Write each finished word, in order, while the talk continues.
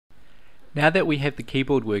Now that we have the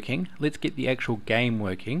keyboard working, let's get the actual game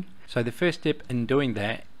working. So the first step in doing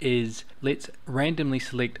that is let's randomly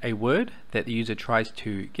select a word that the user tries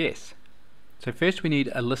to guess. So first we need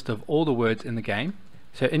a list of all the words in the game.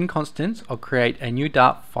 So in Constants, I'll create a new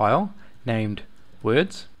Dart file named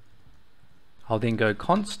words. I'll then go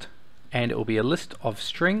const and it will be a list of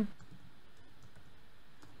string.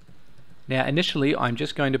 Now initially I'm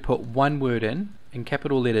just going to put one word in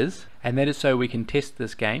capital letters, and that is so we can test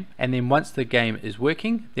this game, and then once the game is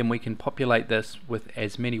working, then we can populate this with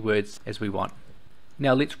as many words as we want.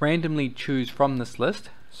 Now let's randomly choose from this list.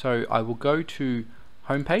 So I will go to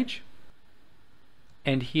homepage,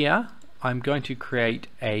 and here I'm going to create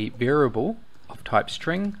a variable of type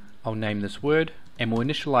string. I'll name this word, and we'll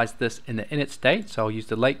initialize this in the init state, so I'll use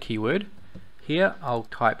the late keyword. Here I'll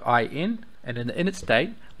type in, and in the init state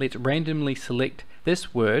let's randomly select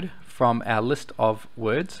this word from our list of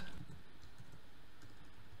words.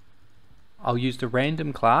 I'll use the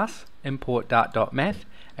random class import dart.math,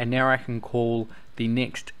 and now I can call the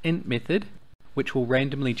next int method, which will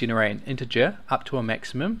randomly generate an integer up to a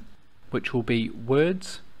maximum, which will be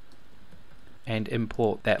words, and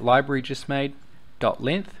import that library just made dot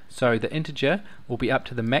length, so the integer will be up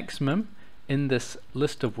to the maximum in this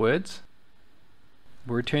list of words.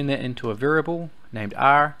 We'll return that into a variable named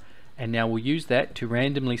r, and now we'll use that to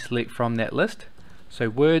randomly select from that list. So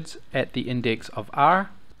words at the index of r,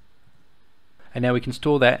 and now we can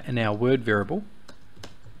store that in our word variable.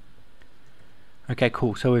 Okay,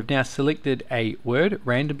 cool. So we've now selected a word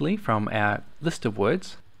randomly from our list of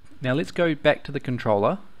words. Now let's go back to the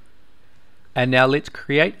controller, and now let's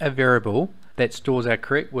create a variable that stores our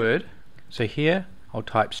correct word. So here I'll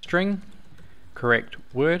type string correct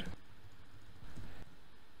word,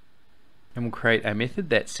 and we'll create a method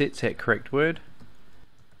that sets that correct word.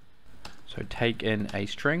 So take in a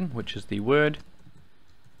string, which is the word.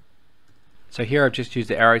 So here I've just used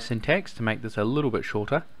the arrow syntax to make this a little bit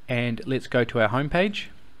shorter, and let's go to our home page,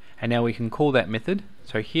 and now we can call that method.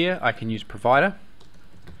 So here I can use provider,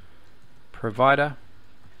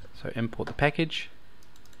 so import the package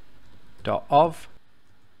 .of.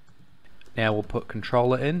 Now we'll put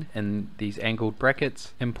controller in these angled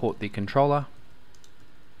brackets, import the controller,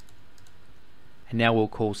 and now we'll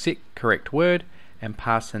call set correct word and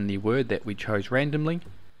pass in the word that we chose randomly.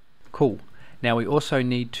 Cool. Now we also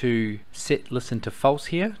need to set listen to false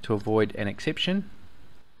here to avoid an exception,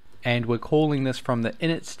 and we're calling this from the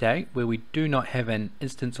init state where we do not have an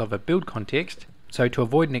instance of a build context. So to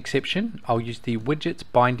avoid an exception, I'll use the widgets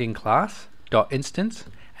binding class .instance,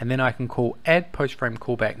 and then I can call add postframe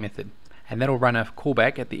callback method, and that'll run a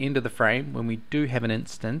callback at the end of the frame when we do have an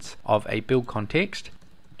instance of a build context.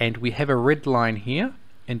 And we have a red line here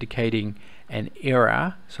indicating an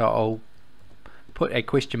error, so I'll put a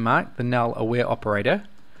question mark, the null aware operator,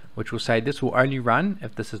 which will say this will only run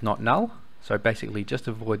if this is not null, so basically just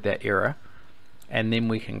avoid that error. And then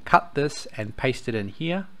we can cut this and paste it in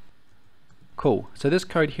here. Cool, so this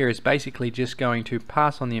code here is basically just going to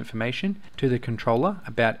pass on the information to the controller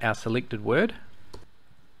about our selected word.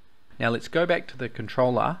 Now let's go back to the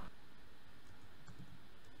controller.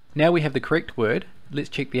 Now we have the correct word. Let's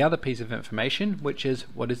check the other piece of information, which is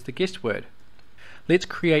what is the guessed word. Let's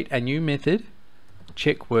create a new method,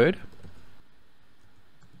 check word,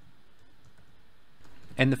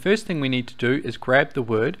 and the first thing we need to do is grab the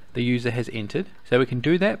word the user has entered. So we can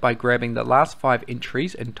do that by grabbing the last 5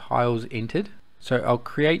 entries in tiles entered. So I'll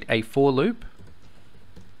create a for loop,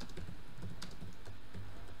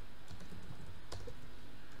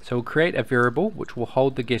 so we'll create a variable which will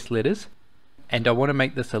hold the guessed letters, and I want to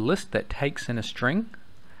make this a list that takes in a string,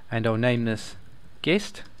 and I'll name this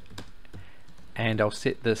guessed, and I'll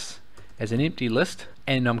set this as an empty list,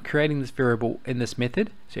 and I'm creating this variable in this method,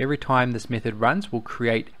 so every time this method runs we'll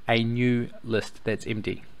create a new list that's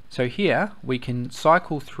empty. So here we can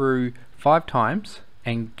cycle through 5 times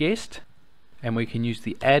and guessed, and we can use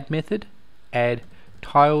the add method, add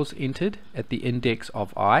tiles entered at the index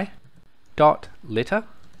of I dot letter.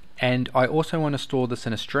 And I also want to store this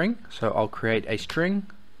in a string, so I'll create a string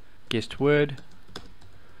guessed word,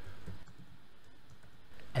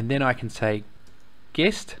 and then I can say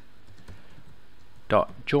guessed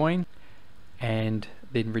dot join, and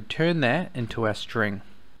then return that into our string.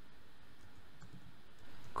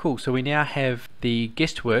 Cool, so we now have the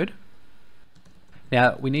guessed word.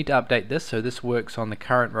 Now we need to update this so this works on the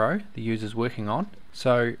current row the user's working on.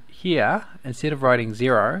 So here, instead of writing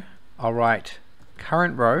 0, I'll write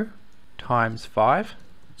current row times 5.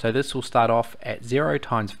 So this will start off at 0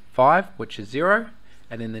 times 5, which is 0,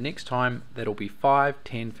 and then the next time that'll be 5,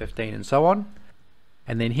 10, 15 and so on.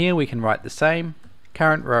 And then here we can write the same,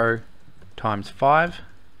 current row times 5,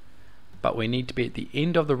 but we need to be at the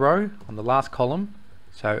end of the row on the last column,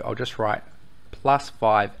 so I'll just write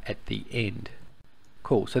 +5 at the end.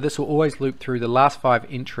 Cool, so this will always loop through the last 5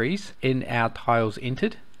 entries in our tiles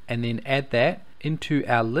entered and then add that into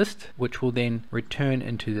our list, which will then return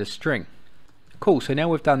into the string. Cool, so now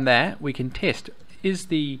we've done that, we can test, is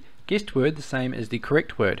the guessed word the same as the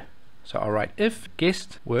correct word? So I'll write if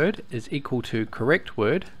guessed word is equal to correct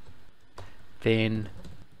word, then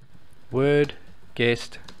word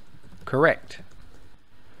guessed correct,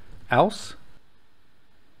 else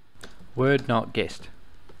word not guessed.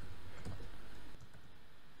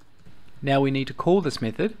 Now we need to call this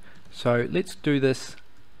method, so let's do this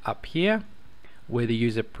up here where the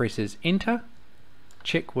user presses enter,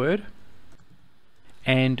 check word,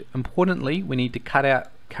 and importantly we need to cut out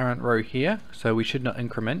current row here, so we should not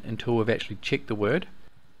increment until we've actually checked the word.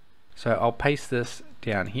 So I'll paste this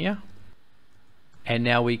down here, and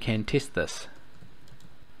now we can test this.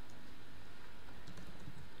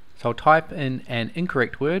 So I'll type in an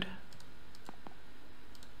incorrect word,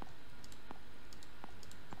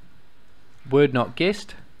 word not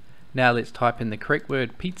guessed. Now let's type in the correct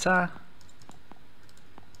word, pizza.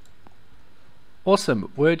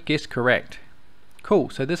 Awesome, word guessed correct. Cool,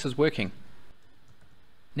 so this is working.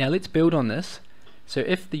 Now let's build on this. So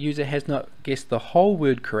if the user has not guessed the whole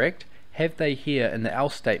word correct, have they here in the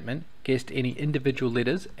else statement guessed any individual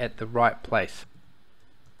letters at the right place?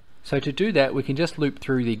 So to do that, we can just loop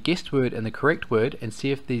through the guessed word and the correct word and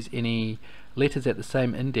see if there's any letters at the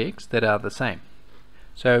same index that are the same.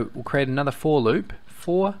 So we'll create another for loop,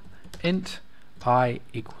 for int I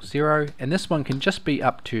equals 0, and this one can just be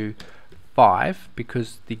up to 5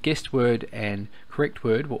 because the guessed word and correct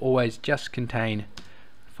word will always just contain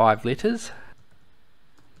 5 letters.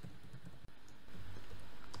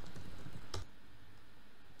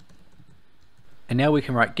 And now we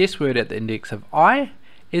can write guessed word at the index of I.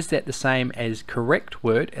 Is that the same as correct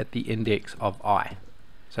word at the index of I?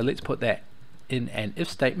 So let's put that in an if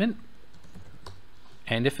statement,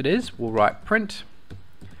 and if it is, we'll write print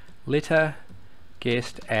letter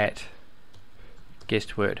guessed at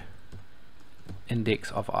guessed word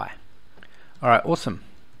index of I. Alright, awesome.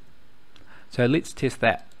 So let's test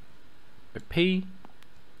that. P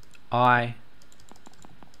I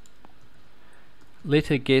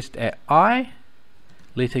letter guessed at I,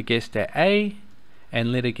 letter guessed at A,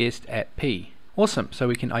 and letter guessed at P. Awesome, so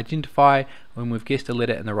we can identify when we've guessed a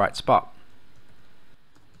letter in the right spot.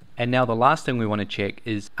 And now the last thing we want to check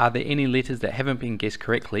is, are there any letters that haven't been guessed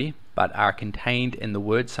correctly but are contained in the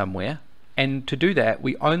word somewhere? And to do that,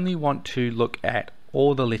 we only want to look at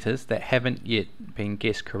all the letters that haven't yet been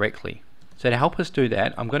guessed correctly. So to help us do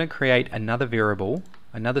that, I'm going to create another variable,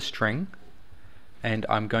 another string, and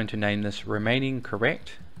I'm going to name this remaining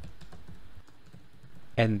correct,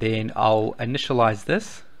 and then I'll initialize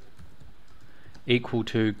this equal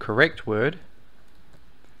to correct word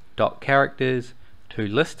dot characters to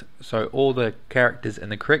list, so all the characters in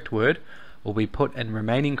the correct word will be put in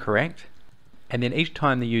remaining correct, and then each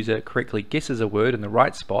time the user correctly guesses a word in the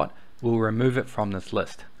right spot, we'll remove it from this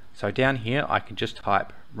list. So down here I can just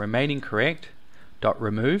type remaining correct dot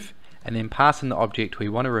remove and then pass in the object we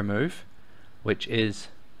want to remove, which is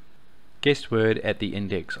guessed word at the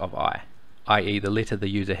index of I, i.e. the letter the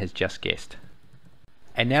user has just guessed.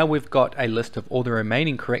 And now we've got a list of all the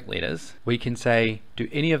remaining correct letters. We can say, do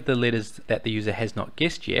any of the letters that the user has not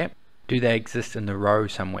guessed yet, do they exist in the row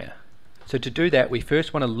somewhere? So to do that, we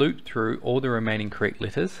first want to loop through all the remaining correct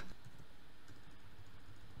letters,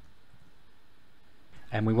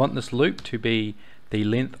 and we want this loop to be the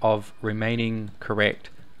length of remaining correct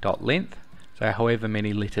dot length, so however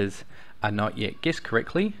many letters are not yet guessed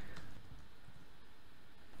correctly.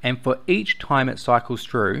 And for each time it cycles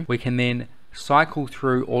through, we can then cycle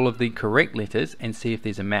through all of the correct letters and see if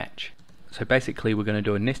there's a match. So basically we're going to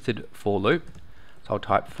do a nested for loop. So I'll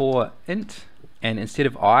type for int, and instead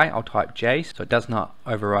of I, I'll type j, so it does not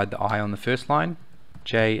override the I on the first line.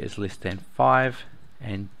 J is less than 5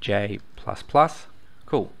 and j plus plus.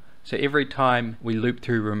 Cool. So every time we loop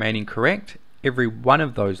through remaining correct, every one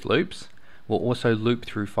of those loops will also loop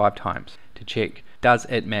through 5 times to check, does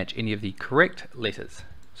it match any of the correct letters?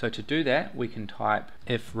 So to do that, we can type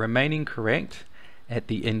if remaining correct at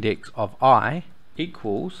the index of I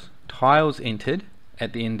equals tiles entered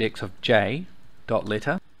at the index of j dot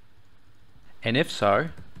letter, and if so,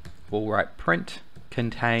 we'll write print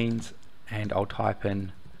contains, and I'll type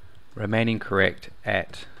in remaining correct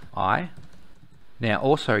at I. Now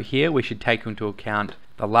also here we should take into account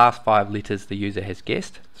the last 5 letters the user has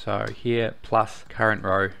guessed, so here plus current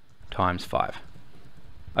row times 5.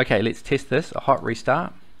 Okay, let's test this, a hot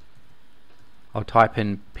restart. I'll type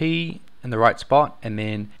in P in the right spot, and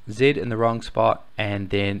then Z in the wrong spot, and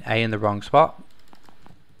then A in the wrong spot.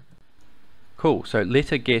 Cool, so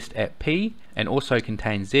letter guessed at P and also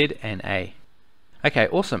contains Z and A. Okay,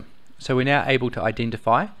 awesome. So we're now able to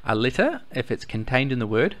identify a letter if it's contained in the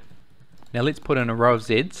word. Now let's put in a row of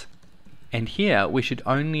Z's, and here we should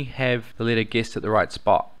only have the letter guessed at the right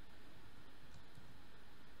spot.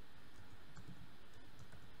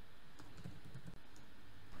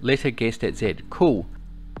 Letter guessed at Z. Cool.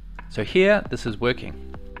 So here this is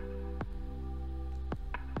working.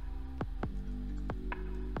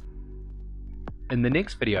 In the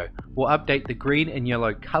next video, we'll update the green and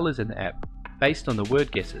yellow colors in the app based on the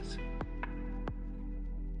word guesses.